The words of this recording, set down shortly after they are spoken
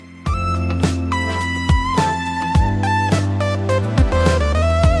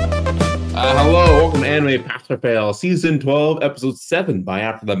Hello, welcome to Anime Pass or Fail, Season 12, Episode 7 by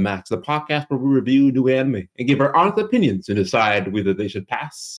After the Max, the podcast where we review new anime and give our honest opinions and decide whether they should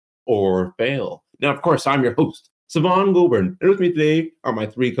pass or fail. Now, of course, I'm your host, Savon Goulburn, and with me today are my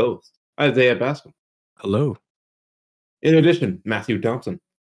three co-hosts, Isaiah Bascom. Hello. In addition, Matthew Thompson.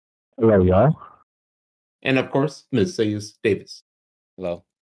 There we are. And of course, Ms. Sayus Davis. Hello.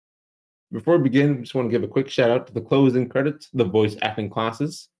 Before we begin, we just want to give a quick shout out to the closing credits, the voice acting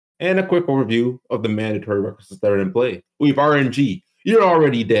classes, and a quick overview of the mandatory requisites that are in play. We've RNG, You're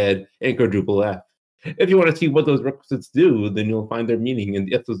Already Dead, and Quadruple F. If you want to see what those requisites do, then you'll find their meaning in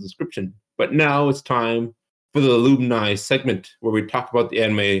the episode's description. But now it's time for the alumni segment, where we talk about the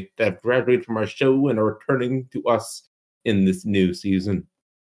anime that have graduated from our show and are returning to us in this new season.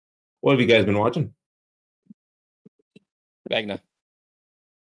 What have you guys been watching? Magna.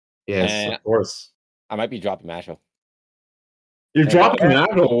 Yes, of course. I might be dropping Mashal. You're dropping that?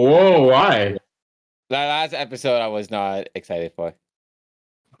 Whoa, why? That last episode I was not excited for.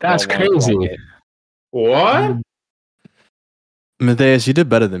 That's crazy. What? Matthias, you did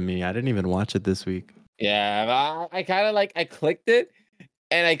better than me. I didn't even watch it this week. Yeah, I kind of I clicked it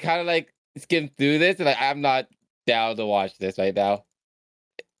and I kind of skimmed through this and I'm not down to watch this right now.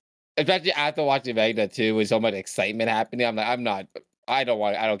 Especially after watching Magna too, with so much excitement happening. I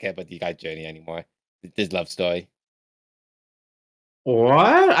don't care about the guy's journey anymore. This love story.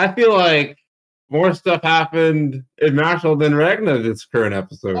 What? I feel like more stuff happened in Mashal than Ragna this current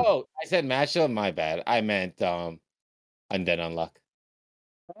episode. Oh, I said Mashal? My bad. I meant Undead Unluck.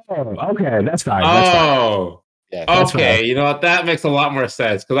 Oh, okay, that's fine. Oh, yeah. Okay. Fine. You know what? That makes a lot more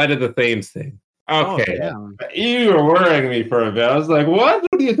sense because I did the same thing. Okay, You were worrying me for a bit. I was like, "What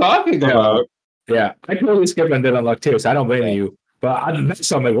are you talking about?" Yeah, I totally skipped Undead Unluck too, so I don't blame you. But I'm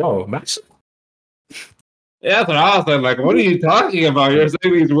like, whoa, Max. Yeah, that's what I was saying. Like, what are you talking about? You're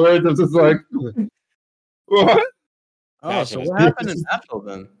saying these words. I'm just like, what? Oh, so what happened in Mashal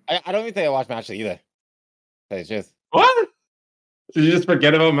then? I don't even think I watched Mashal either. It's just What? Did you just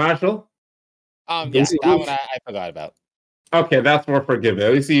forget about Mashal? Yeah, that one I forgot about. Okay, that's more forgiving.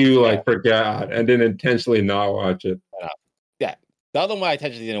 At least you forgot and didn't intentionally not watch it. Yeah, the other one I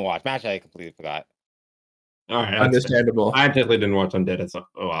intentionally didn't watch. Mashal I completely forgot. All right, Understandable. I definitely didn't watch Undead.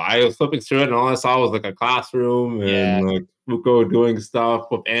 I was flipping through it, and all I saw was a classroom and like Fuko doing stuff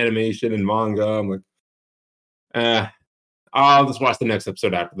with animation and manga. I'm like, I'll just watch the next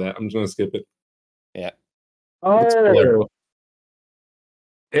episode after that. I'm just gonna skip it. Yeah. Oh,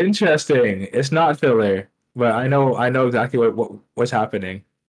 interesting. It's not filler, but I know exactly what's happening.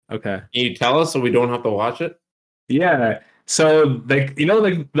 Okay. Can you tell us so we don't have to watch it? Yeah. So,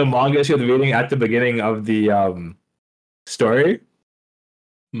 the manga she was reading at the beginning of the story.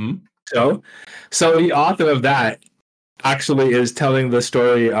 So the author of that actually is telling the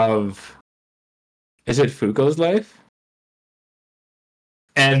story of, is it Fuko's life?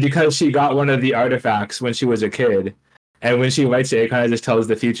 And because she got one of the artifacts when she was a kid, and when she writes it kind of just tells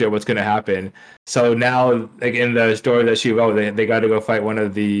the future what's going to happen. So now, in the story that she wrote, they got to go fight one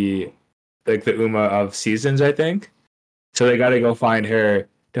of the Uma of Seasons, I think. So they got to go find her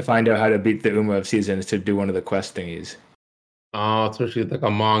to find out how to beat the Uma of Seasons to do one of the quest thingies. Oh, so she's like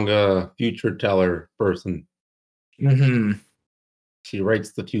a manga future teller person. Mm-hmm. She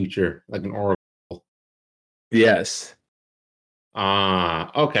writes the future like an oracle. Yes.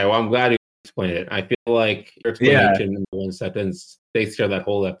 Okay. Well, I'm glad you explained it. I feel like your explanation in one sentence takes care of that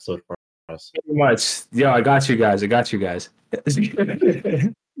whole episode for us. Pretty much. Yo, I got you guys.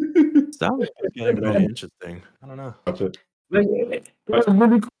 Sounds very interesting. I don't know. It was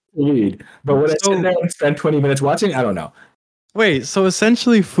really cool to read, but when I sit there and spend 20 minutes watching, I don't know. Wait, so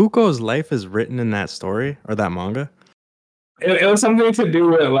essentially Fuko's life is written in that story or that manga? It was something to do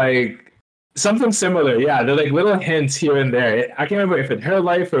with something similar. Yeah, they're little hints here and there. I can't remember if it's her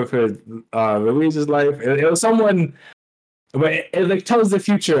life or if it's Louise's life. It was someone, but it tells the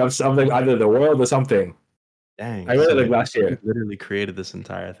future of either the world or something. Dang, I read it last year. Literally created this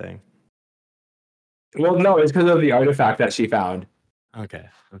entire thing. Well, no, it's because of the artifact that she found. Okay.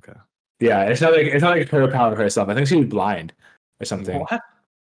 Yeah, it's not like her power herself. I think she's blind or something. What?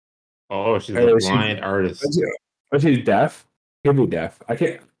 Oh, she's a blind artist. Or she's deaf. Could be deaf. I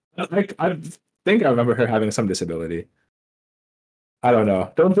can't. I think I remember her having some disability. I don't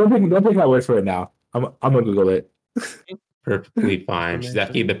know. Don't take my word for it now. I'm gonna Google it. Perfectly fine. She's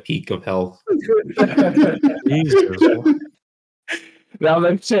actually the peak of health. Jesus. Now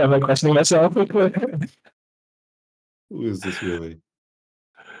I'm questioning myself. Who is this really?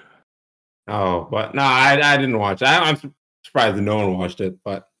 Oh, but no, I didn't watch it. I'm surprised that no one watched it,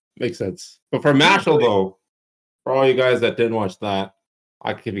 but makes sense. But for Mashal, though, for all you guys that didn't watch that,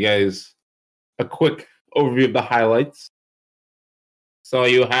 I'll give you guys a quick overview of the highlights. So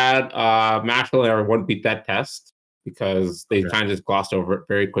you had Mashal and everyone beat that test because they kind of just glossed over it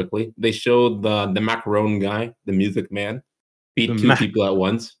very quickly. They showed the macaron guy, the music man, beat two people at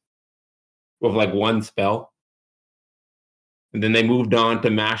once with like one spell. And then they moved on to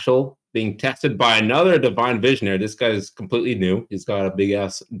Mashal being tested by another Divine Visionary. This guy is completely new. He's got a big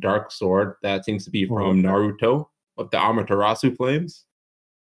ass dark sword that seems to be from Naruto with the Amaterasu flames,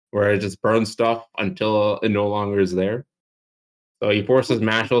 where it just burns stuff until it no longer is there. So he forces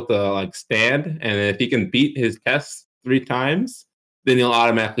Mashal to like stand, and if he can beat his test 3 times, then he'll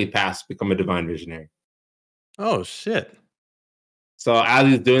automatically pass, become a Divine Visionary. Oh shit! So as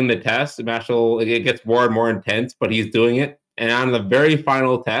he's doing the test, Mashal, it gets more and more intense, but he's doing it. And on the very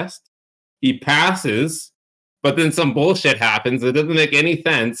final test, he passes, but then some bullshit happens. It doesn't make any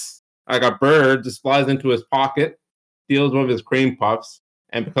sense. Like a bird just flies into his pocket, steals one of his cream puffs,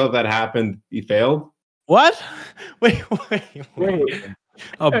 and because that happened, he failed. What? Wait.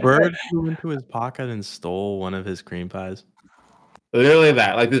 A bird flew into his pocket and stole one of his cream pies. Literally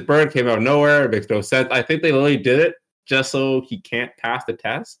that. Like this bird came out of nowhere. It makes no sense. I think they literally did it just so he can't pass the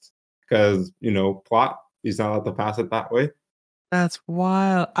test because, plot. He's not allowed to pass it that way. That's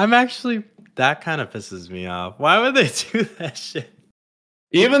wild. That kind of pisses me off. Why would they do that shit?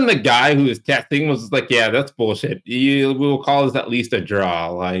 Even the guy who was testing was just like, yeah, that's bullshit. We will call this at least a draw.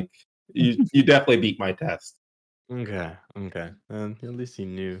 Like, you definitely beat my test. Okay. At least he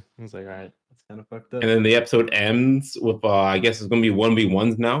knew. I was like, all right, that's kind of fucked up. And then the episode ends with, I guess it's going to be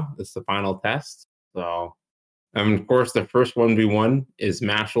 1v1s now. It's the final test. So, of course, the first 1v1 is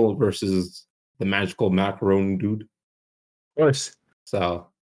Mashal versus the magical macaron dude. Of course. So,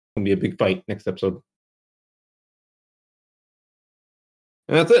 it's going to be a big fight next episode.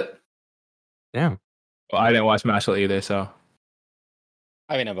 And that's it. Damn. Well, I didn't watch Mashal either, so.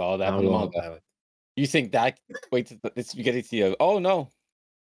 I mean, about all that. I love that. You think that? Wait, it's beginning to see. Oh no!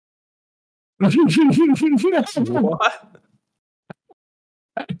 What?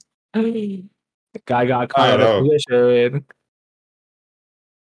 The guy got caught in a position.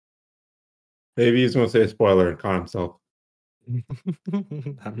 Maybe he's going to say a spoiler and caught himself.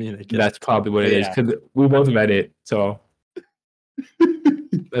 I mean, I guess That's probably what it is because we both read it, so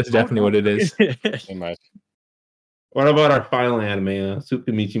that's definitely what it is. Pretty much. What about our final anime,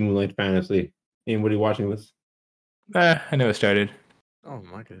 Tsukimichi Moonlight Fantasy? Anybody watching this? I never started. Oh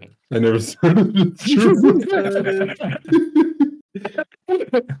my god! I never started.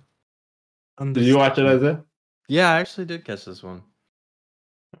 Did you watch it, Isaiah? Yeah, I actually did catch this one.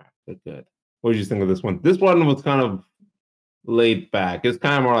 Good. What did you think of this one? This one was kind of laid back. It's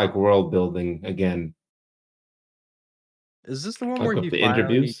kind of more like world building again. Is this the one Like where with he the finally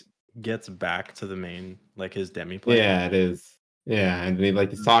interviews gets back to the main, like his demi-plane? Yeah, it is. Yeah, and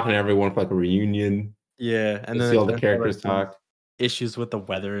he's talking to everyone for like a reunion. Yeah, and You then see all the characters talk. Issues with the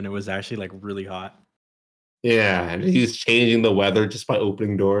weather, and it was actually like really hot. Yeah, and he's changing the weather just by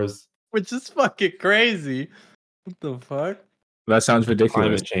opening doors. Which is fucking crazy. What the fuck? That sounds ridiculous.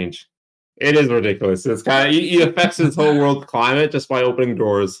 Climate change. It is ridiculous. It's kind of he affects his whole world climate just by opening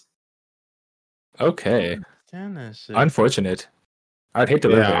doors. Okay. Damn that shit. Unfortunate. I'd hate to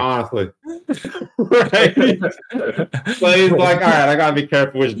live Yeah, there. honestly. Right. So he's like, all right, I gotta be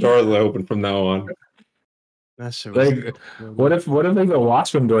careful which doors I open from now on. That shit was Like, what if like the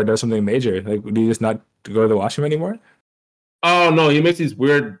washroom door does something major? Like, do you just not go to the washroom anymore? Oh no, he makes these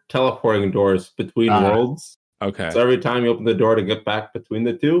weird teleporting doors between worlds. Okay, So every time you open the door to get back between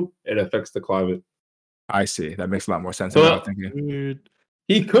the two, it affects the climate. I see. That makes a lot more sense. So- than I was thinking. weird.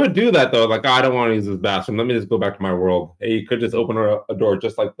 He could do that though. Like, I don't want to use this bathroom. Let me just go back to my world. He could just open a door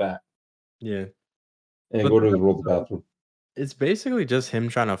just like that Yeah. and But go to his the- world's bathroom. It's basically just him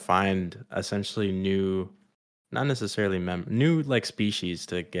trying to find essentially new, not necessarily new like species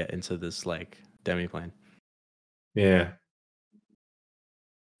to get into this like demi-plane. Yeah.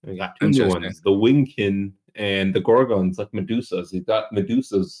 We got two new Interesting. ones: the Wingkin and the Gorgons, like Medusas. He's got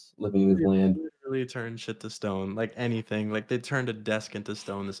Medusas living in his land. Literally turned shit to stone, like anything. Like they turned a desk into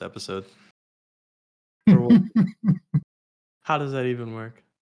stone this episode. For what? How does that even work?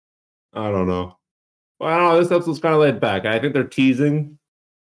 I don't know. Well, I don't know. This episode's kind of laid back. I think they're teasing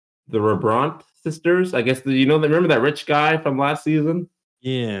the Rebrant sisters. I guess remember that rich guy from last season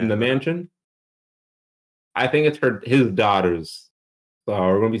Yeah. in the mansion? I think it's his daughters. So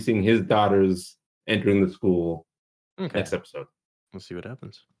we're going to be seeing his daughters entering the school Okay. next episode. We'll see what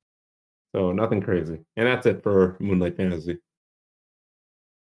happens. So nothing crazy. And that's it for Moonlight Fantasy.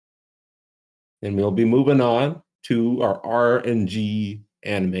 And we'll be moving on to our RNG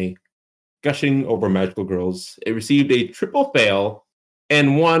anime, Gushing Over Magical Girls. It received a triple fail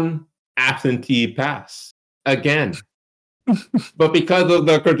and won absentee pass again. But because of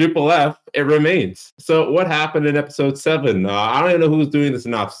the quadruple F, it remains. So what happened in episode 7? I don't even know who's doing the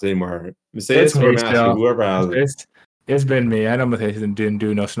synopsis anymore. Mercedes or Matthew, whoever has it. It's been me. I know Matthias didn't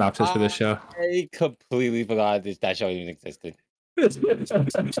do no synopsis for this show. I completely forgot that show even existed. You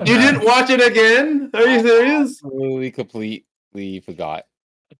didn't watch it again? Are you serious? Completely forgot.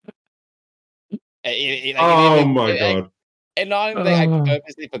 Oh my god. And not even I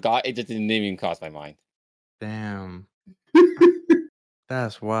purposely forgot, it just didn't even cross my mind. Damn.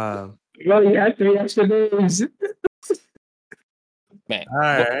 That's wild. Well, you had 3 extra days. Man, All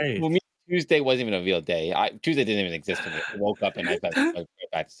right. for me, Tuesday wasn't even a real day. Tuesday didn't even exist for me. I woke up and I went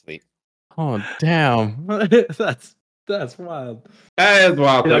back to sleep. Oh damn. That's wild. That is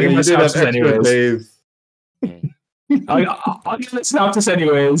wild. Yeah, You did have extra anyways. days. I'll give the synopsis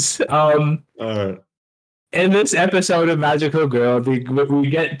anyways. Alright. In this episode of Magical Girl, we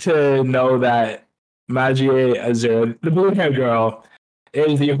get to know that Magie Azure, the blue-haired girl,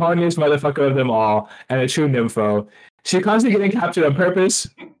 is the horniest motherfucker of them all and a true nympho. She's constantly getting captured on purpose.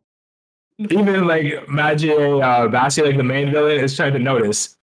 Even like Magie Bassi, like the main villain, is trying to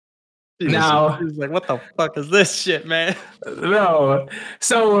notice. Now, he's like, what the fuck is this shit, man? No.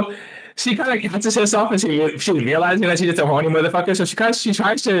 So she kind of catches herself and she's realizing that she's just a horny motherfucker. So she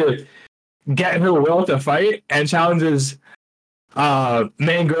tries to get her will to fight and challenges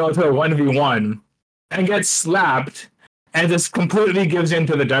main girl to a 1v1 and gets slapped and just completely gives in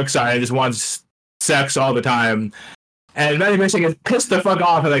to the dark side and just wants sex all the time. And Maddie basically gets pissed the fuck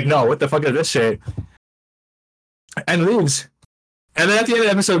off and like, no, what the fuck is this shit? And leaves. And then at the end of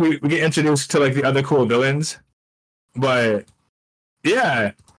the episode, we get introduced to like the other cool villains. But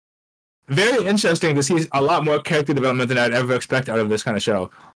yeah, very interesting to see a lot more character development than I'd ever expect out of this kind of show.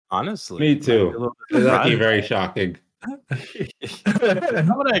 Honestly. Me too. It's actually very shocking.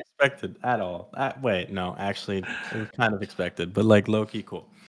 Not what I expected at all. Wait, no, actually, it was kind of expected, but like low-key cool.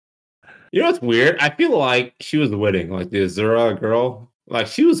 You know what's weird? I feel like she was winning. Like the Azura girl, like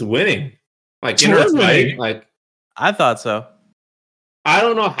she was winning. Like in her fight, like I thought so. I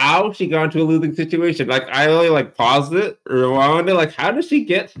don't know how she got into a losing situation. Like I only like paused it, rewound it. Like how did she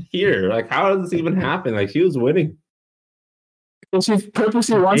get here? Like how does this even happen? Like she was winning. Well, she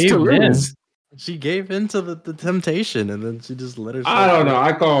purposely wants to lose. She gave in to the temptation, and then she just let herself. I don't know.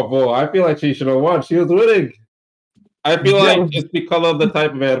 I call bull. I feel like she should have won. She was winning. I feel like it's because of the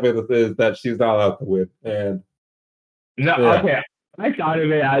type of anime this is that she's not allowed to win. And okay, I thought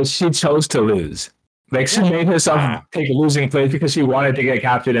of it as she chose to lose. Like she made herself take a losing place because she wanted to get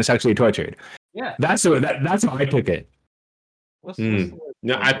captured and sexually tortured. Yeah, that's how I took it.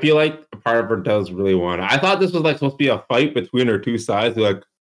 No, I feel like a part of her does really want it. I thought this was like supposed to be a fight between her two sides, like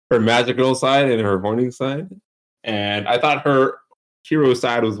her magical side and her horny side. And I thought her hero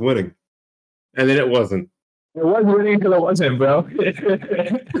side was winning, and then it wasn't. It was winning until it wasn't, bro.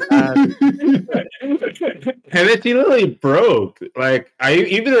 And then she literally broke. Like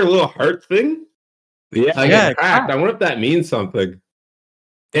even her little heart thing. Yeah, it cracked. I wonder if that means something.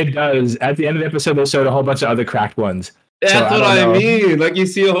 It does. At the end of the episode, they showed a whole bunch of other cracked ones. That's what I mean. Like you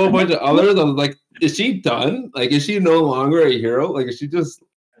see a whole bunch of others. I was like, is she done? Like, is she no longer a hero? Like, is it just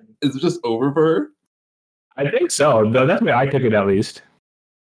over for her? I think so. No, that's the way I took it at least.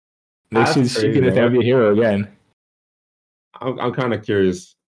 She's gonna be a hero again. I'm kind of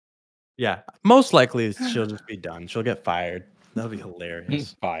curious. Yeah, most likely she'll just be done. She'll get fired. That'll be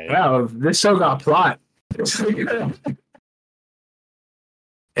hilarious. Fired. Wow, this show got plot.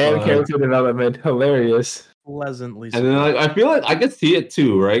 And character development, hilarious. Pleasantly. And then I feel like I could see it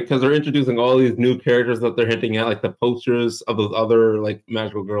too, right? Because they're introducing all these new characters that they're hinting at, like the posters of those other like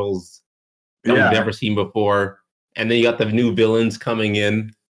magical girls that we've never seen before. And then you got the new villains coming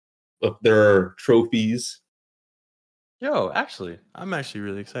in with their trophies. Yo, actually, I'm actually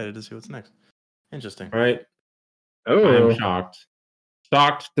really excited to see what's next. Interesting. Right? Oh, I'm shocked.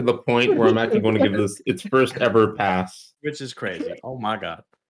 Shocked to the point where I'm actually going to give this its first ever pass. Which is crazy. Oh my god.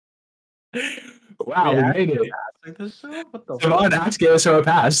 Wow, we made it. This show? What the Devon asked gave us a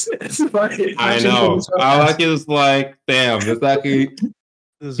pass. I know. I like it. It's like, damn, this actually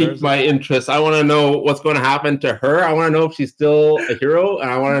piqued my interest. I want to know what's going to happen to her. I want to know if she's still a hero,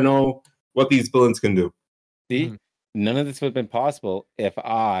 and I want to know what these villains can do. See, none of this would have been possible if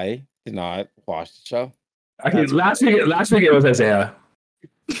I did not watch the show. Okay, last week it was Isaiah.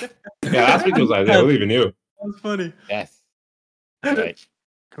 Yeah, last week it was Isaiah. I believe in you. That's funny. Yes. Right.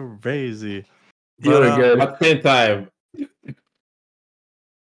 Crazy. You were good. At the same time,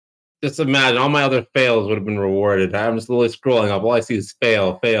 just imagine all my other fails would have been rewarded. I'm just literally scrolling up. All I see is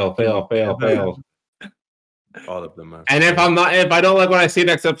fail, fail, fail, fail, fail. All of them are. And if I don't like what I see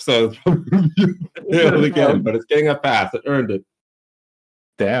next episode, again, but it's getting a pass. It earned it.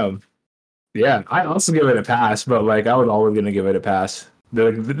 Damn. Yeah, I also give it a pass, but like I was always gonna give it a pass.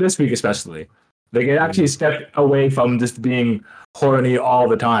 This week especially. Like it actually stepped away from just being horny all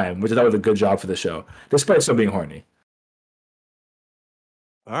the time, which I thought was a good job for the show, despite still being horny.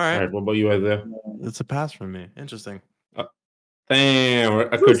 All right. All right, what about you, Isaiah? It's a pass from me. Interesting. Damn,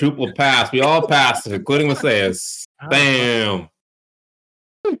 a quadruple pass. We all passed, including Messias. Damn.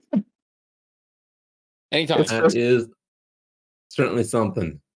 Anytime. That is certainly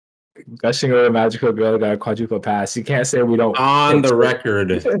something. Gushing over Magical Girl got a quadruple pass. You can't say we don't. On the record,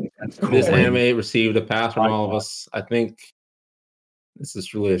 That's this cool. anime received a pass from all of us. I think this is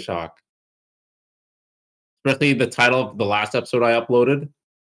truly a shock. Especially the title of the last episode I uploaded,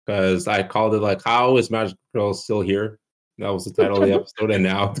 because I called it like, "How is Magical Girl still here?" That was the title of the episode, and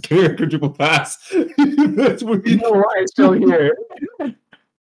now it's giving a quadruple pass. That's weird. You know why it's still here?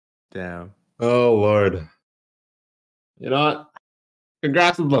 Damn. Oh Lord. You know what?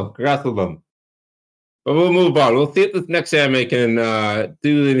 Congrats with them. Congrats with them. But we'll move on. We'll see if this next anime can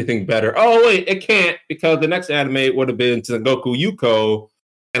do anything better. Oh wait, it can't, because the next anime would have been Sengoku Yuko,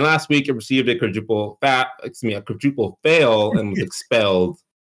 and last week it received a quadruple fail and was expelled.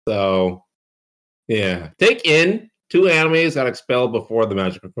 So yeah, take in 2 animes got expelled before the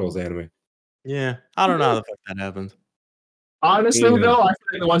Magical Girls anime. Yeah. I don't know how the fuck that happened. Honestly, Yeah. though, I feel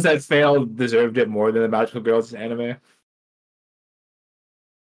like the ones that failed deserved it more than the Magical Girls anime.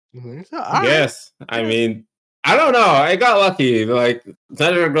 Yes, I mean, I don't know. I got lucky. Like,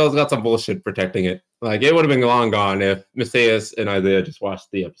 Magical Girls got some bullshit protecting it. Like, it would have been long gone if Messias and Isaiah just watched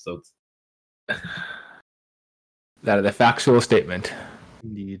the episodes. That is a factual statement.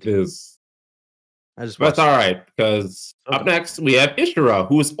 Indeed. It is. I just But that's watched all right, because up next we have Ishura,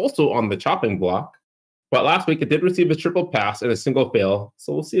 who is also on the chopping block. But last week it did receive a triple pass and a single fail,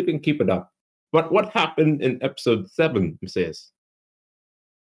 so we'll see if we can keep it up. But what happened in episode 7, Messias?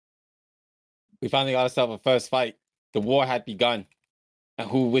 We finally got ourselves a first fight. The war had begun. And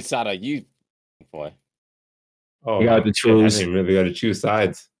which side are you for? Oh, You got to I choose. didn't really got to choose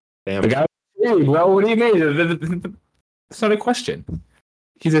sides. Damn. The guy, hey, well, what do you mean? It's not a question.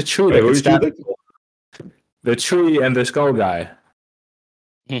 He's a tree. Wait, That what can did stab you think? the tree and the skull guy.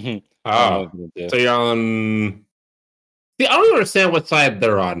 Oh, so you're on. See, I don't even understand what side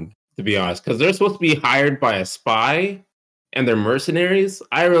they're on, to be honest, because they're supposed to be hired by a spy and they're mercenaries.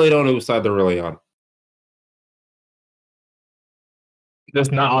 I really don't know whose side they're really on.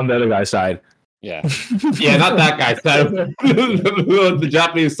 Just not on the other guy's side. Yeah. Yeah, not that guy's side. The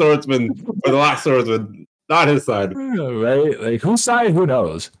Japanese swordsman or the last swordsman, not his side. Right? Like, whose side? Who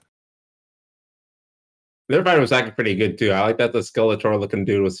knows? Their fight was actually pretty good too. I like that the Skeletor looking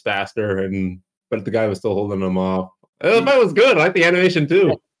dude was faster, but the guy was still holding him off. The fight was good. I like the animation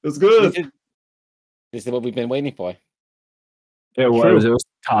too. It was good. This is what we've been waiting for. It was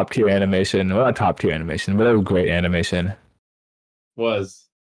top tier animation. Well, not top tier animation, but it was great animation.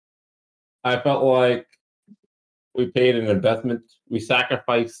 I felt like we paid an investment. We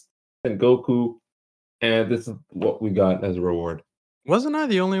sacrificed Sengoku, and this is what we got as a reward. Wasn't I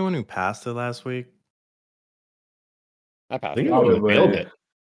the only one who passed it last week? I I passed. think it. I would have Probably. failed it.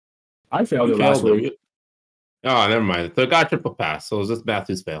 I failed You it last failed week. it. Oh, never mind. So it got triple pass. So it was just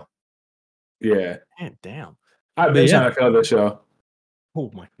Matthew's fail. Yeah. Man, damn. I've been Yeah. trying to fail the show.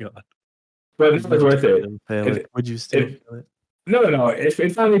 Oh my god. But it was worth it. Would you still if- fail it? No. It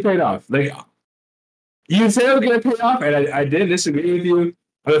finally paid off. Like, you said it was going to pay off, and I didn't disagree with you,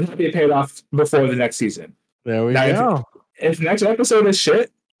 but I'm happy it paid off before the next season. There we Now, go. If next episode is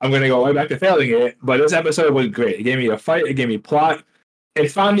shit, I'm going to go right back to failing it. But this episode was great. It gave me a fight. It gave me plot. It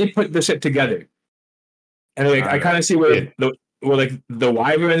finally put the shit together. And like, I kind of see where the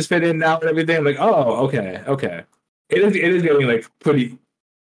wyverns fit in now and everything. I'm like, oh, okay. It is getting like pretty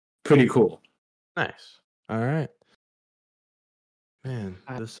cool. Nice. All right. Man,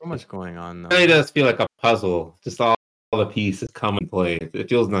 there's so much going on It though. really does feel like a puzzle. Just all the pieces come and play. It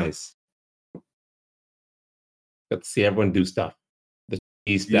feels nice. Got to see everyone do stuff. The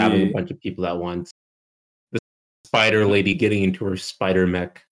he's stabbing a bunch of people at once. The spider lady getting into her spider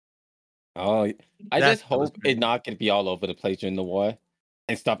mech. Oh, I That just was hope great. it's not going to be all over the place during the war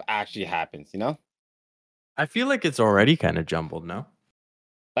and stuff actually happens, you know? I feel like it's already kind of jumbled, no?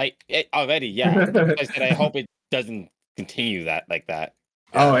 Like, it already, yeah. I said, I hope it doesn't continue like that.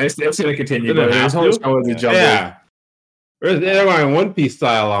 Oh, it's going to continue. Does it But have this whole to? show is a jumble. Yeah. They're going One Piece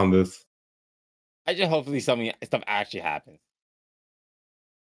style on this. I just hopefully stuff actually happens.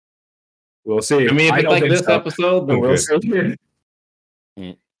 We'll see. I mean, if it's don't like think this so. episode, then We'll good.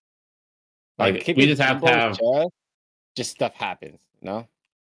 see. Like, keep we it just have to simple, have. sure. Just stuff happens,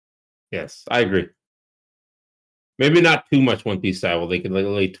 Yes, I agree. Maybe not too much One Piece style. They could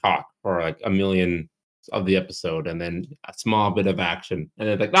literally talk for like a million of the episode, and then a small bit of action, and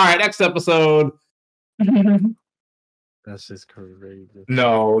then like, all right, next episode. That's just crazy.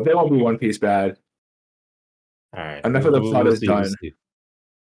 No, they won't be One Piece bad. All right, Enough of the plot is done.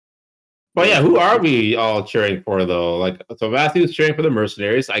 But yeah, who are we all cheering for though? Like, so Matthew's cheering for the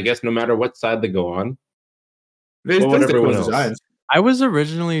mercenaries. I guess no matter what side they go on. There's What about everyone else? designs. I was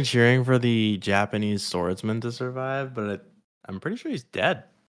originally cheering for the Japanese swordsman to survive, but I'm pretty sure he's dead.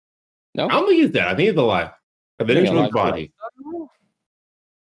 No, I don't think he's dead. I think he's alive. But they I think didn't show alive, his body.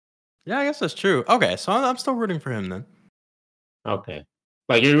 Yeah, I guess that's true. Okay, so I'm still rooting for him then. Okay.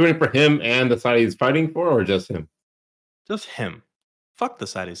 Like, you're rooting for him and the side he's fighting for, or just him? Just him. Fuck the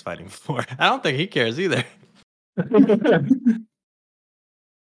side he's fighting for. I don't think he cares either. I'm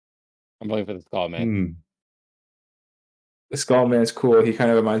voting for the Skull Man. Hmm. The Skull Man's cool. He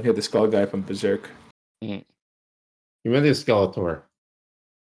kind of reminds me of the Skull guy from Berserk. You meant the Skeletor.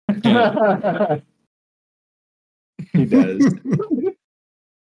 He does.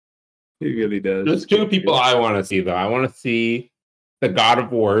 He really does. There's two people I want to see, though. I want to see the God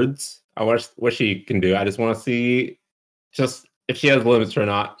of Words. I want what she can do. I just want to see just if she has limits or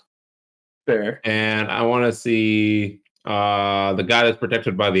not. Fair. And I want to see the guy that's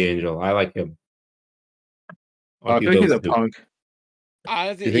protected by the angel. I like him. I think he's a punk.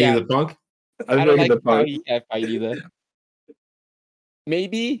 Honestly, You think he's a punk? I don't like how he can't fight either.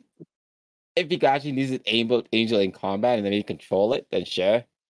 Maybe if he actually needs an angel in combat and then he control it, then sure.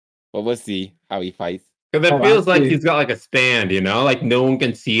 But we'll see how he fights. Because it feels like he's got like a stand, you know? Like no one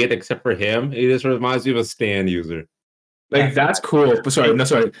can see it except for him. He just reminds me of a stand user. Like, that's cool. But sorry.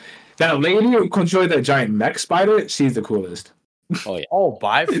 That lady who controlled that giant mech spider, she's the coolest. Oh yeah. Oh,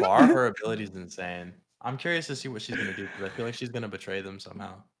 by far, her ability is insane. I'm curious to see what she's gonna do because I feel like she's gonna betray them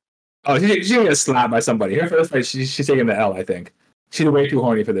somehow. Oh, she's gonna get slapped by somebody. Her first fight, she's taking the L, I think. She's way too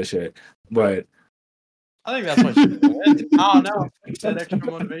horny for this shit. But I think that's what she's doing. Oh no, that extra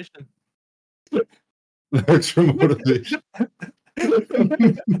motivation. Extra motivation.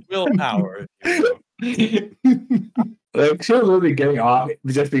 Willpower. like, she was literally getting off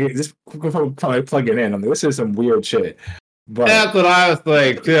just from plugging in. I'm like, this is some weird shit. But that's what I was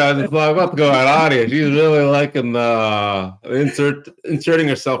like, too. I was just like, what's going on here? She's really liking the inserting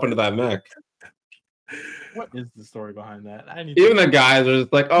herself into that mech. What is the story behind that? Even the guys are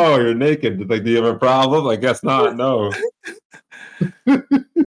just like, oh, you're naked. Like, do you have a problem? I guess not. No.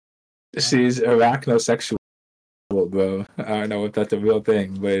 She's arachnosexual, bro. I don't know if that's a real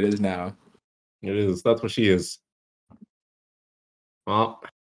thing, but it is now. It is. That's what she is. Well,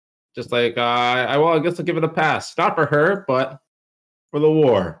 just like I guess I'll give it a pass. Not for her, but for the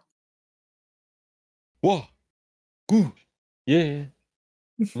war. Whoa. Good. Yeah.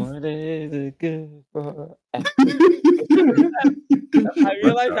 What is it good for? I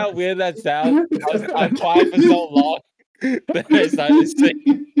realized how weird that sounds. I cried for so long that I started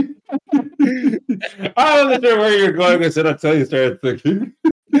singing. I wasn't sure where you're going until you started thinking.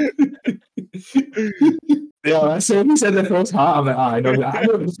 Yeah, as soon as he said the first hot, I'm like, I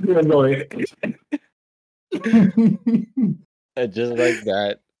know this is annoying. And just like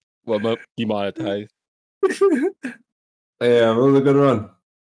that, well, I'm demonetized. Yeah, it was a good run.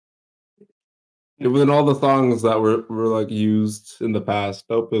 It wasn't all the songs that were like used in the past.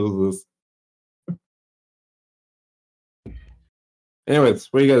 Nope, it was this. Anyways,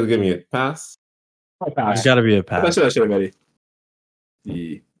 what are you guys giving it? Pass? It's got to be a pass. That's what I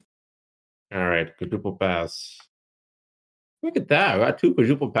yeah. All right, quadruple pass. Look at that. I got 2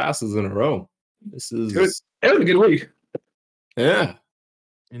 quadruple passes in a row. This is... It was a good week. Yeah.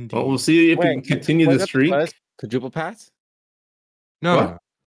 Indeed. Well, we'll see if we can continue the streak. Quadruple pass? No, What? no.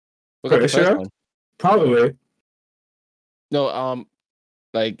 What got the Sure. first one? Probably. No,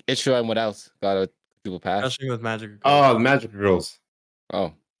 like Ishura and what else got a quadruple pass? Especially with Magic. Oh, the Magic Girls.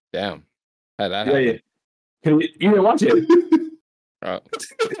 Oh, damn. How did that Yeah, happen? yeah. You didn't watch it. Oh,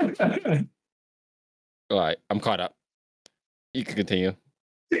 all right, I'm caught up. You can continue.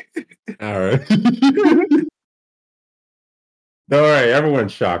 All right. Don't worry,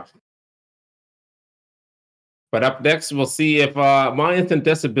 everyone's shocked. But up next, we'll see if My Instant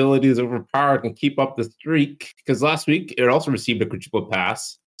Disability is overpowered and keep up the streak. Because last week, it also received a quadruple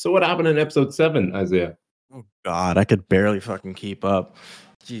pass. So what happened in episode 7, Isaiah? Oh God, I could barely fucking keep up.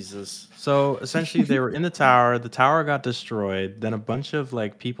 Jesus. So essentially, they were in the tower. The tower got destroyed. Then a bunch of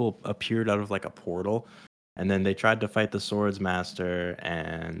like people appeared out of like a portal, and then they tried to fight the Swords Master.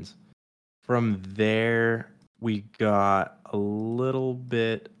 And from there, we got a little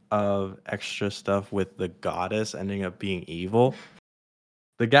bit of extra stuff with the goddess ending up being evil.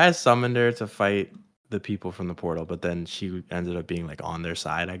 The guy summoned her to fight the people from the portal, but then she ended up being like on their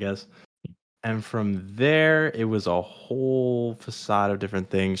side, I guess. And from there, it was a whole facade of different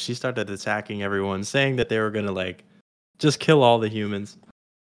things. She started attacking everyone, saying that they were gonna like just kill all the humans,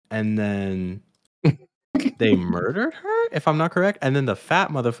 and then they murdered her, if I'm not correct. And then the fat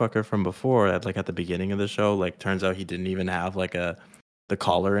motherfucker from before, at the beginning of the show, like turns out he didn't even have like the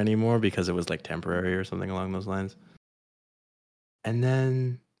collar anymore because it was like temporary or something along those lines. And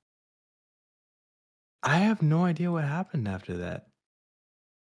then I have no idea what happened after that.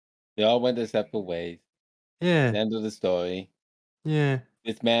 They all went their separate ways. Yeah, The end of the story. yeah.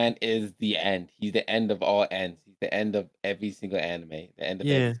 This man is the end. He's the end of all ends. He's the end of every single anime. The end of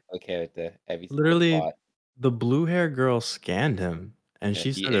Yeah. every single character. Every single Literally, plot. the blue hair girl scanned him, and Yeah,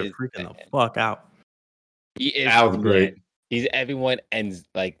 she he started is freaking the the end. fuck out. He is That was the great. end. He's everyone ends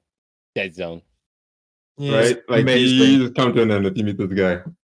like dead zone. Yeah. Right? Like Amazing. you just come to an end if you meet this guy.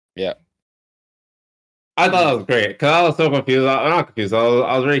 Yeah. I thought that was great because I was so confused. I'm not confused.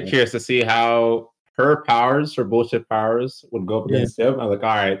 I was very curious to see how her powers, her bullshit powers, would go up Yeah. against him. I was like,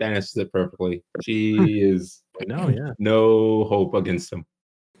 all right, that answers it perfectly. She is No, yeah, no hope against him.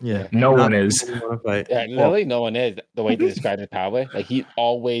 yeah. No Not one is. people who wanna fight. Yeah, literally no one is. The way they describe his power. Like he's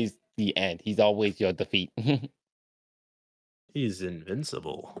always the end. He's always your defeat. He's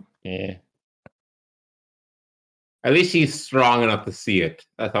invincible. Yeah. At least she's strong enough to see it.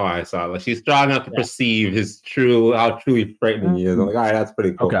 That's how I saw it. Like she's strong enough to Yeah. perceive how truly frightening he is. I'm like, all right, that's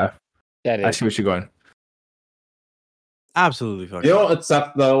pretty cool. Okay, That I is. see what you're going. Absolutely fucking. You know what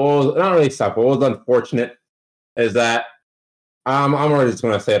sucked though? What was, not really sucked, but what was unfortunate is that I'm already just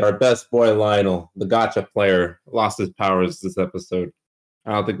gonna say it. Our best boy Lionel, the gotcha player, lost his powers this episode.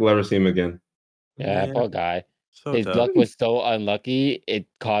 I don't think we'll ever see him again. Yeah, Yeah. poor guy. So His tough. luck was so unlucky, it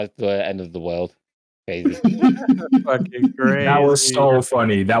caused the end of the world. Crazy. Fucking crazy. That was so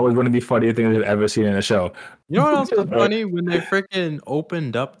funny. That was one of the funniest things I've ever seen in a show. You know what else was funny? When they freaking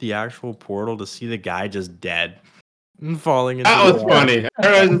opened up the actual portal to see the guy just dead and falling into That the was water. funny.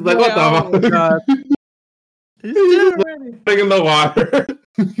 I was just like, what Oh my the fuck? God. He's He's dead just already. Thing in the water.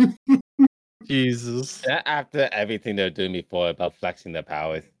 Jesus. Yeah, after everything they're doing before about flexing their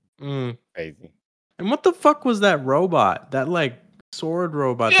powers. Mm. Crazy. And what the fuck was that robot? That like sword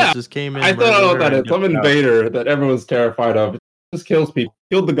robot Yeah, that just came in. I thought I know what murdered that her, is. and Some got out. invader that everyone's terrified of. Just kills people.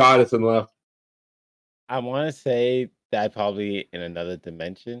 Killed the goddess and left. I want to say that probably in another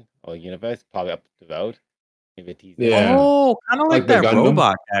dimension or universe, probably up the road. If it teases. Yeah. Oh, kind of like Like the that Gundam?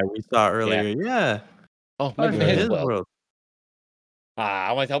 robot guy we saw earlier. Yeah. Oh, Fucking maybe Yeah. his his world. world.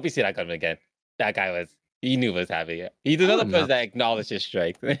 I want to hope we see that coming again. That guy was. He knew what was happening. He's another know. person that acknowledged his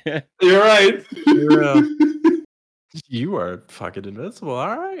strength. You're right. Yeah. You are fucking invincible.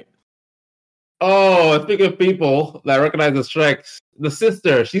 All right. Oh, speaking of people that recognize the strikes, the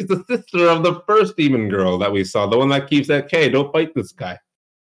sister. She's the sister of the first demon girl that we saw. The one that keeps that, "Hey, don't fight this guy."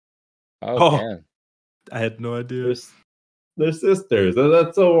 Oh. Damn. I had no idea. They're sisters.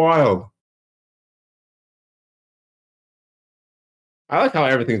 That's so wild. I like how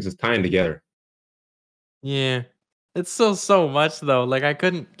everything's just tying together. Yeah. It's still so much though. Like I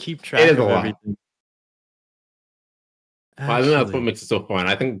couldn't keep track is of a lot. everything. Well, I think that's what Actually, makes it so fun.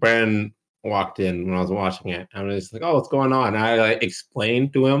 I think Brandon walked in when I was watching it. I was just like, "Oh, what's going on?" And I like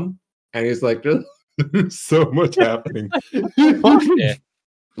explained to him, and he's like, "There's so much happening." Yeah.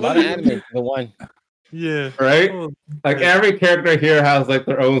 A lot of anime. The one. yeah. Right? Oh, Like yeah. every character here has like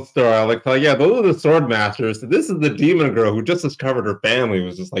their own story. Like, yeah, those are the sword masters. This is the demon girl who just discovered her family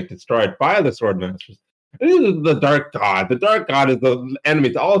was just like destroyed by the sword masters. This is the dark god. The dark god is the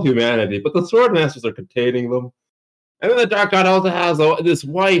enemy to all humanity, but the sword masters are containing them. And then the dark god also has this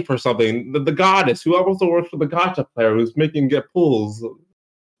wife or something, the goddess who also works for the gacha player who's making get pulls.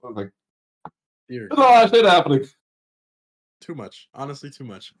 I'm like, Dear there's a lot of shit happening. Too much. Honestly, too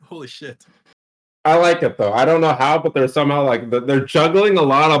much. Holy shit. I like it though. I don't know how, but they're somehow like they're juggling a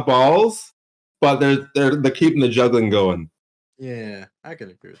lot of balls, but they're keeping the juggling going. Yeah, I can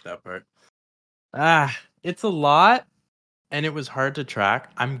agree with that part. It's a lot, and it was hard to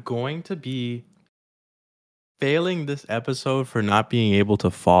track. I'm going to be failing this episode for not being able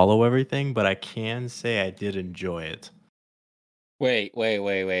to follow everything, but I can say I did enjoy it. Wait. So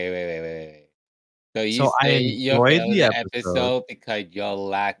you So I say you're enjoyed failing the the episode. episode because your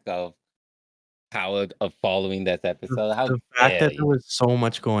lack of power of following that episode. How The fact dare that there you? was so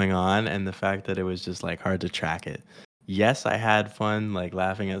much going on, and the fact that it was just like hard to track it. Yes, I had fun like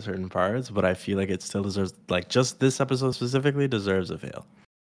laughing at certain parts, but I feel like it still deserves, like, just this episode specifically deserves a fail.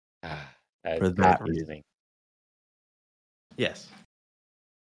 That For is that confusing. Yes.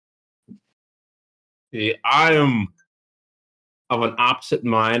 Yeah, I am of an opposite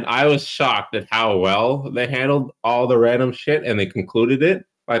mind. I was shocked at how well they handled all the random shit and they concluded it.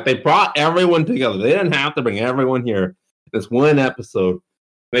 Like they brought everyone together. They didn't have to bring everyone here. This one episode,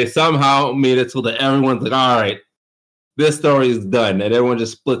 they somehow made it so that everyone's like, all right, this story is done, and everyone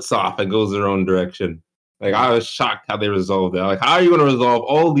just splits off and goes their own direction. Like I was shocked how they resolved it. Like, how are you going to resolve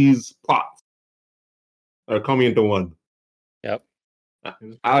all these plots that are coming into one? Yep.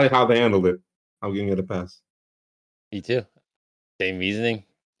 I like how they handled it. I'm giving it a pass. Me too. Same reasoning.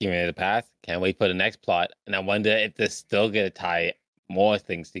 Giving it a pass. Can't wait for the next plot. And I wonder if they're still gonna tie more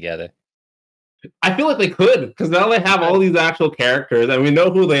things together. I feel like they could, because now they have all these actual characters and we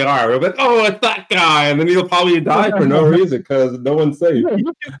know who they are. We're like, oh, it's that guy, and then he'll probably die for no reason because no one's safe.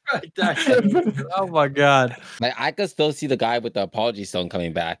 Oh my god. Like I could still see the guy with the apology stone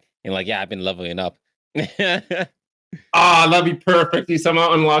coming back and like, yeah, I've been leveling up. Ah, that'd be perfect. He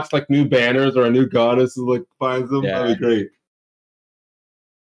somehow unlocks like new banners or a new goddess and like finds them. Yeah. That'd be great.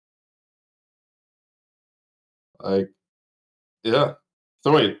 Like, yeah.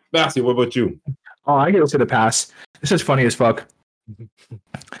 So wait, Massey, what about you? Oh, I give it to the pass. This is funny as fuck.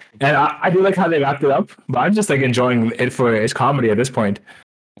 And I do like how they wrapped it up, but I'm just like enjoying it for its comedy at this point.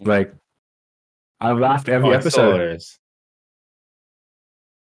 Like, I've laughed every Oh, it's so episode. hilarious.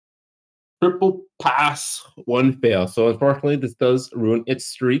 Triple pass, one fail. So unfortunately, this does ruin its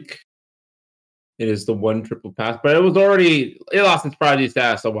streak. It is the one triple pass, but it lost its prodigy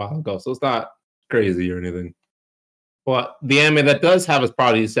status a while ago, so it's not crazy or anything. But the anime that does have its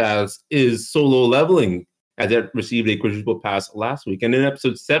prodigy status is Solo Leveling, as it received a quadruple pass last week. And in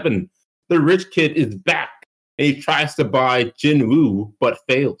episode 7, the rich kid is back, and he tries to buy Jinwoo, but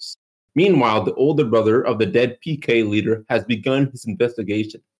fails. Meanwhile, the older brother of the dead PK leader has begun his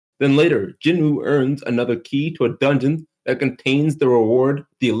investigation. Then later, Jinwoo earns another key to a dungeon that contains the reward,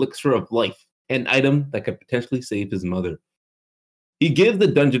 the Elixir of Life, an item that could potentially save his mother. He gives the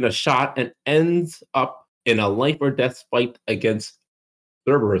dungeon a shot and ends up in a life or death fight against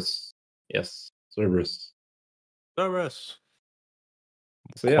Cerberus. Yes, Cerberus. Cerberus.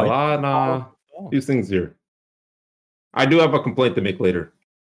 So yeah, a lot of these things here. I do have a complaint to make later.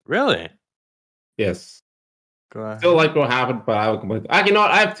 Really? Yes. Go ahead. Still like what happened, but I have a complaint. You know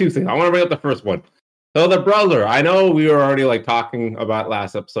what? I have two things. I want to bring up the first one. So the brother, I know we were already like talking about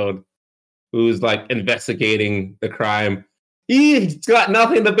last episode, who's like investigating the crime. He's got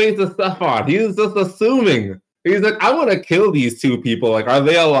nothing to base the stuff on. He's just assuming. He's like, I want to kill these two people. Like, are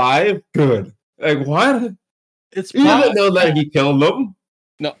they alive? Good. Like, what? It's You didn't know that he killed them.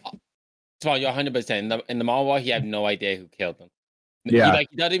 No, Tom, you're 100%. In the manhwa, he had no idea who killed them. Yeah.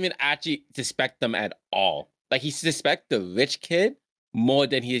 He doesn't even actually suspect them at all. Like he suspects the rich kid more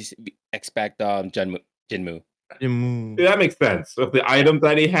than he expect Jinwoo. Yeah, that makes sense. With the items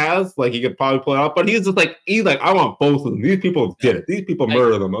that he has, like he could probably pull it out, but he's like, I want both of them. These people did it. These people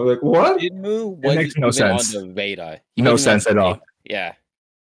murder them. I'm like, what? Jinwoo It makes no sense. on the radar. No sense at all. Yeah.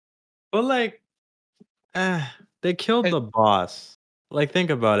 But like, they killed the boss. Like, think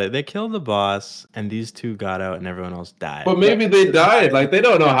about it. They killed the boss, and these two got out, and everyone else died. But maybe they died. Like, they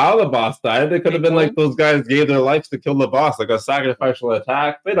don't know how the boss died. They could have been like those guys gave their lives to kill the boss, like a sacrificial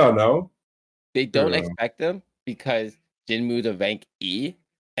attack. They don't know. They don't expect them because Jinwoo's a rank E,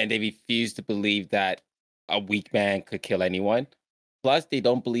 and they refuse to believe that a weak man could kill anyone. Plus, they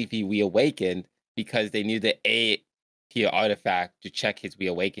don't believe he reawakened because they knew the A tier artifact to check his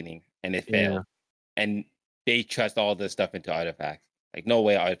reawakening, and it failed. Yeah. And they trust all this stuff into artifacts. Like, no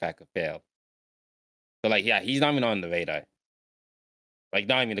way artifact could fail. So, like, yeah, he's not even on the radar. Like,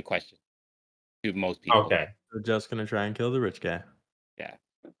 not even a question to most people. Okay. They're just gonna try and kill the rich guy. Yeah.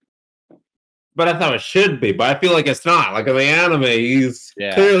 But that's how it should be. But I feel like it's not. Like in the anime, he's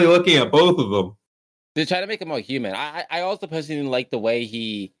clearly looking at both of them. They try to make him more human. I also personally like the way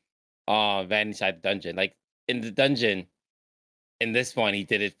he ran inside the dungeon. Like, in the dungeon, in this one, he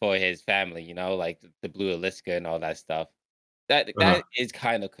did it for his family, you know, like the Blue Aliska and all that stuff. That is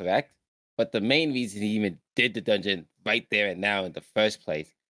kind of correct. But the main reason he even did the dungeon right there and now in the first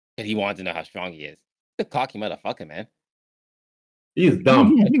place, because he wanted to know how strong he is. He's a cocky motherfucker, man. He's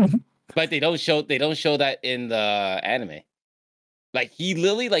dumb. But they don't show that in the anime. Like he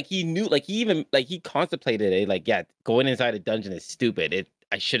literally, like he knew, like he even like he contemplated it, like, yeah, going inside a dungeon is stupid.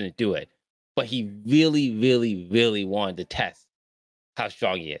 I shouldn't do it. But he really, really, really wanted to test how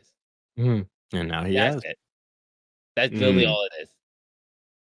strong he is. And now he That's has it. That's literally all it is.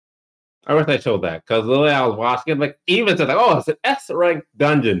 I wish I showed that because the way I was watching it, like even said like, oh, it's an S rank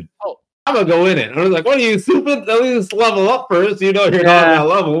dungeon. Oh, I'm gonna go in it. And I was like, what are you stupid? At least level up first. You know you're not on that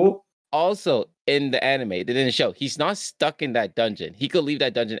level. Also, in the anime, they didn't show he's not stuck in that dungeon. He could leave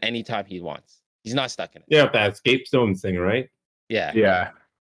that dungeon anytime he wants. He's not stuck in it. Yeah, that escape stone thing, right? Yeah. Yeah.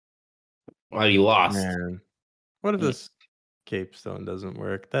 Well, he lost. Man, what if this Cape Stone doesn't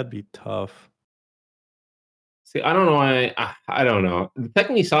work? That'd be tough. See, I don't know why. I don't know. The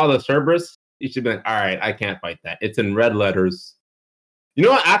second he saw the Cerberus, he should be like, all right, I can't fight that. It's in red letters. You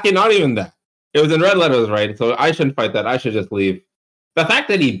know what? Actually, not even that. It was in red letters, right? So I shouldn't fight that. I should just leave. The fact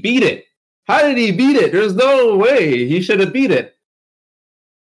that he beat it. How did he beat it? There's no way he should have beat it.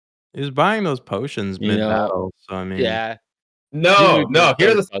 He was buying those potions You know, mid-battle, so I mean, Yeah. No, no.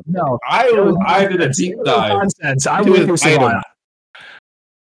 Here's the. No. I did a deep dive. Nonsense. I'm to with you, his item. Savannah.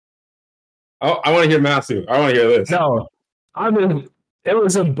 Oh, I want to hear Masu. I want to hear this. No. It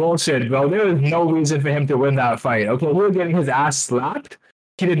was some bullshit, bro. There was no reason for him to win that fight. Okay, we were getting his ass slapped.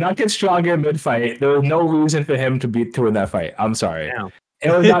 He did not get stronger mid-fight. There was no reason for him to win that fight. I'm sorry. Damn. It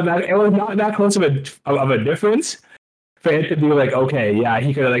was not that close of a difference for it to be like, okay, yeah,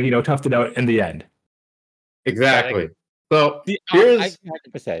 he could have toughed it out in the end. Exactly. So I here's.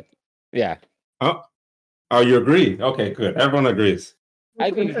 100%. Yeah. Oh, you agree? Okay, good. Everyone agrees.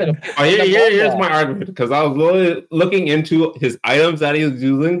 I think Here's my argument, because I was really looking into his items that he was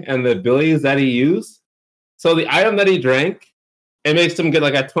using and the abilities that he used. So the item that he drank, it makes him get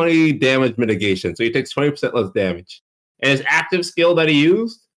like a 20 damage mitigation. So he takes 20% less damage. And his active skill that he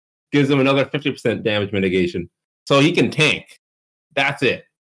used gives him another 50% damage mitigation. So he can tank. That's it.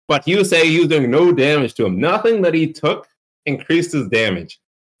 But you say he was doing no damage to him. Nothing that he took increased his damage.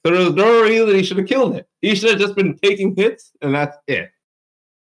 So there's no reason he should have killed it. He should have just been taking hits, and that's it.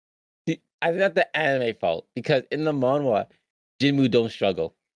 I think that's the anime fault, because in the manhwa, Jinmu don't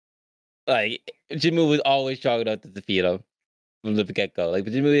struggle. Like, Jinmu was always strong enough to defeat him from the get-go. Like,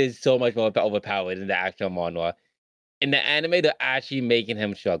 but Jinmu is so much more overpowered in the actual manhwa. In the anime, they're actually making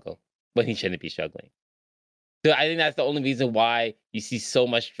him struggle when he shouldn't be struggling. So I think that's the only reason why you see so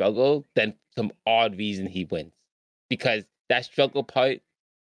much struggle than some odd reason he wins. Because that struggle part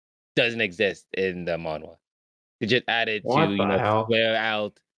doesn't exist in the manhwa. They just added What to, the hell? wear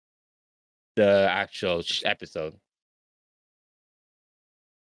out the actual episode.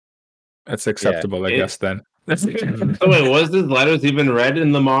 That's acceptable, I guess, then. So wait, was his letters even read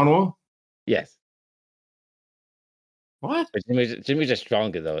in the manhwa? Yes. What? But Jimmy's just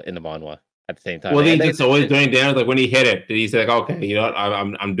stronger, though, in the manhwa at the same time. Well, Like, he's just always doing damage. Like when he hit it, he's like, okay, you know what?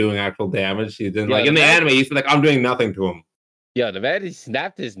 I'm doing actual damage. He's in, like in the anime, he's like, I'm doing nothing to him. Yeah, the man, he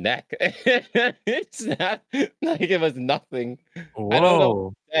snapped his neck. It snapped like it was nothing. Whoa. I don't know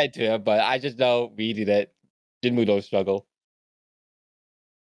what said to him, but I just know reading it, Jinmu don't struggle.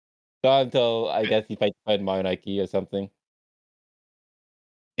 Not until I guess he fights Monarchy or something.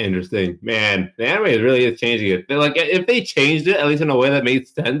 Interesting, man. The anime really is changing it. They're like, if they changed it at least in a way that made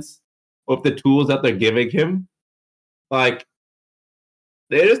sense with the tools that they're giving him, like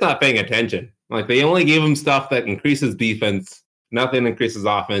they're just not paying attention. Like they only gave him stuff that increases defense, nothing increases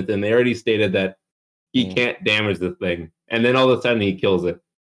offense, and they already stated that he can't damage the thing. And then all of a sudden he kills it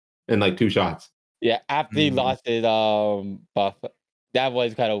in like 2 shots. Yeah, after he lost his buff, that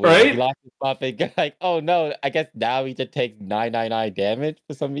was kind of weird. Right? He lost his buff and like, oh no, I guess now he just takes 999 damage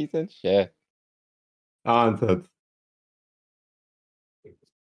for some reason. Sure. Nonsense.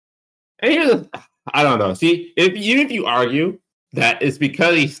 And here's I don't know. See, even if you argue that it's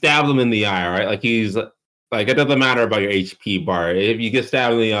because he stabbed him in the eye, right? Like he's like, it doesn't matter about your HP bar. If you get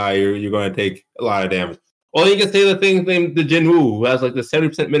stabbed in the eye, you're going to take a lot of damage. Or you can say the thing named the Jinwoo, who has like the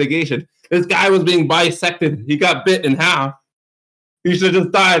 70% mitigation. This guy was being bisected. He got bit in half. He should have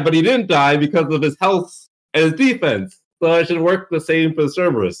just died, but he didn't die because of his health and his defense. So it should work the same for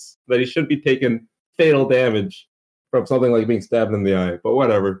Cerberus, that he should be taking fatal damage from something like being stabbed in the eye. But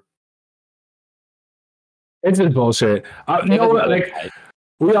whatever. It's just bullshit. You know what? Like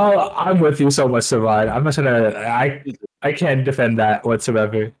I'm with you so much, Savine. I'm not gonna. I can't defend that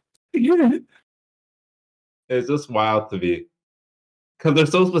whatsoever. It's just wild to me because they're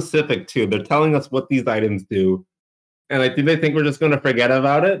so specific too. They're telling us what these items do, and like, do they think we're just going to forget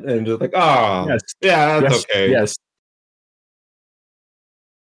about it and just like, oh, Yes. yeah, that's Yes. okay. Yes.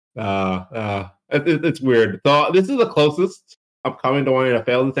 It's weird. So this is the closest I'm coming to wanting to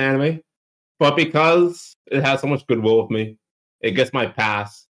fail this anime, but because it has so much goodwill with me, it gets my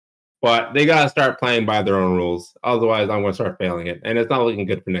pass. But they gotta start playing by their own rules, otherwise I'm gonna start failing it, and it's not looking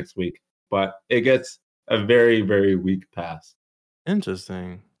good for next week. But it gets a very, very weak pass.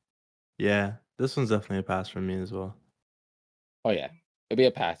 Interesting. Yeah, this one's definitely a pass for me as well. Oh yeah, it'll be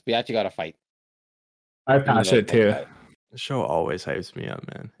a pass. We actually got to fight. I pass it too. The show always hypes me up,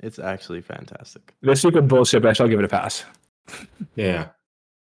 man. It's actually fantastic. This stupid bullshit, but I shall give it a pass. Yeah,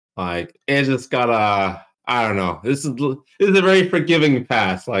 like it just gotta. I don't know. This is a very forgiving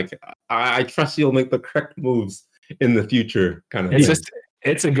pass. Like I trust you'll make the correct moves in the future. Kind of.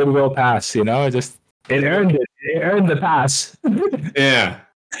 It's a goodwill pass, you know. It earned it. It earned the pass. Yeah.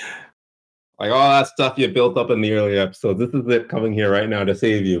 Like all that stuff you built up in the early episodes. This is it coming here right now to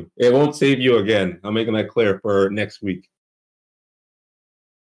save you. It won't save you again. I'm making that clear for next week.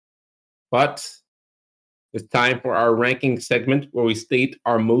 But it's time for our ranking segment where we state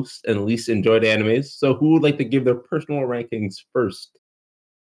our most and least enjoyed animes. So who would like to give their personal rankings first?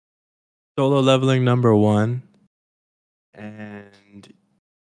 Solo Leveling number 1. And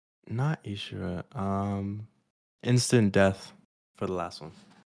not Ishura. Instant Death for the last one.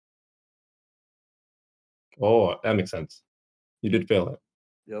 Oh, that makes sense. You did fail it.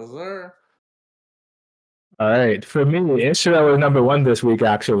 Yes, sir. All right, for me, Ishura was number 1 this week,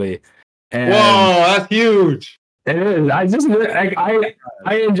 actually. And whoa, that's huge! It is. I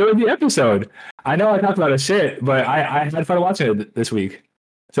enjoyed the episode. I know I talked about it shit, but I had fun watching it this week,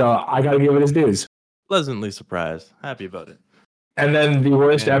 so I gotta give it its dues. Pleasantly surprised. Happy about it. And then the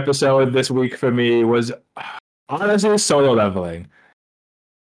worst episode this week for me was honestly Solo Leveling.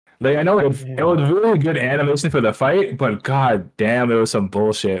 Like I know it was really good animation for the fight, but god damn, it was some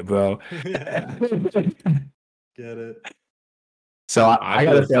bullshit, bro. Get it. So I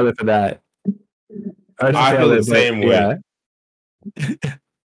gotta fail it for that. I feel the same way. Yeah.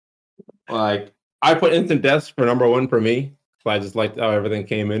 Like I put Instant Death for number 1 for me. So I just liked how everything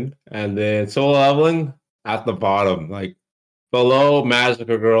came in, and then Solo Leveling at the bottom, like below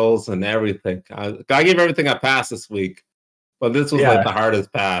Magical Girls and everything. I gave everything a pass this week, but this was like the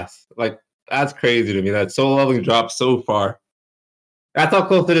hardest pass. Like that's crazy to me that Solo Leveling dropped so far. That's how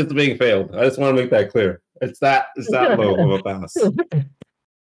close it is to being failed. I just want to make that clear. It's that low of a pass.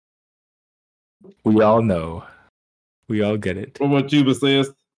 We all know. We all get it. What about you, Basileus?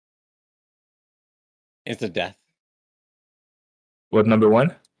 Instant Death. What, number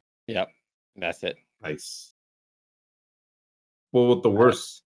 1? Yep. That's it. Nice. What about the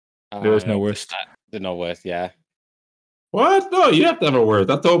worst? There was no worst. There's no worst, yeah. What? No, you have to have a worst.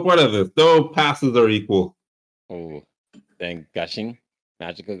 That's the whole part of this. No passes are equal. Oh, then Gushing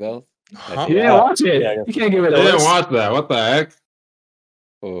Magical Girls. You didn't watch it. Yeah, you can't give it a I didn't list. watch that. What the heck?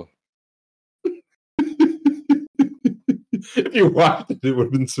 Oh. If you watched it, it would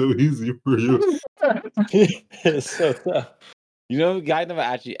have been so easy for you. It's so tough. You know, the guy never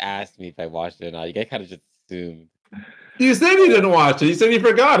actually asked me if I watched it or not. You guys kind of just assumed. You said you didn't watch it. You said you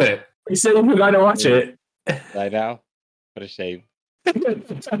forgot it. You said you forgot to watch it. Right now? What a shame.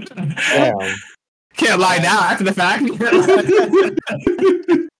 Damn. Can't lie now after the fact.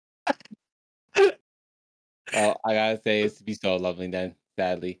 Well, I gotta say it's to be so lovely then,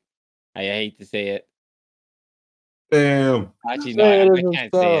 sadly. I hate to say it. Damn. Actually, no, I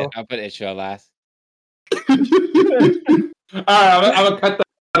can't say it. I'll put Ishura last. All right, I'm gonna cut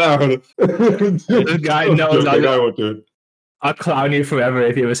that out. This guy knows I won't do it. I'll clown you forever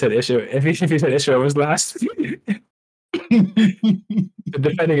if you said Ishura. If you said Ishura was last.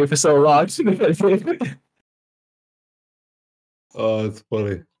 Defending it for so long. Oh, it's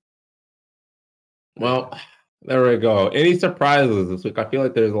funny. Well, there we go. Any surprises this week? I feel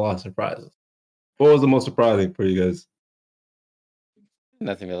like there's a lot of surprises. What was the most surprising for you guys?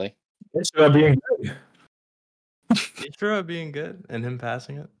 Nothing really. Ishura being good. Ishura being good and him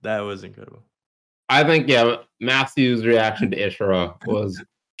passing it, that was incredible. I think, yeah, Matthew's reaction to Ishura was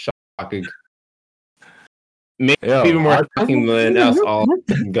shocking. Maybe even more shocking than us all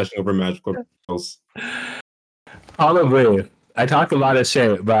gushing over Magical Girls. Probably. I talked a lot of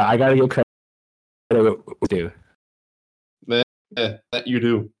shit, but I gotta give credit with you. You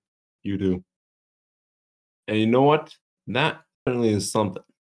do. You do. And you know what? That certainly is something.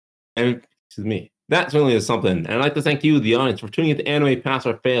 And excuse me. That certainly is something. And I'd like to thank you, the audience, for tuning into Anime Pass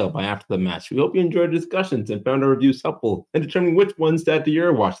or Fail by After the Match. We hope you enjoyed the discussions and found our reviews helpful in determining which ones to add to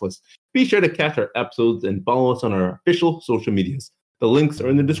your watch list. Be sure to catch our episodes and follow us on our official social medias. The links are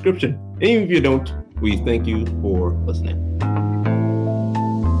in the description. And even if you don't, we thank you for listening.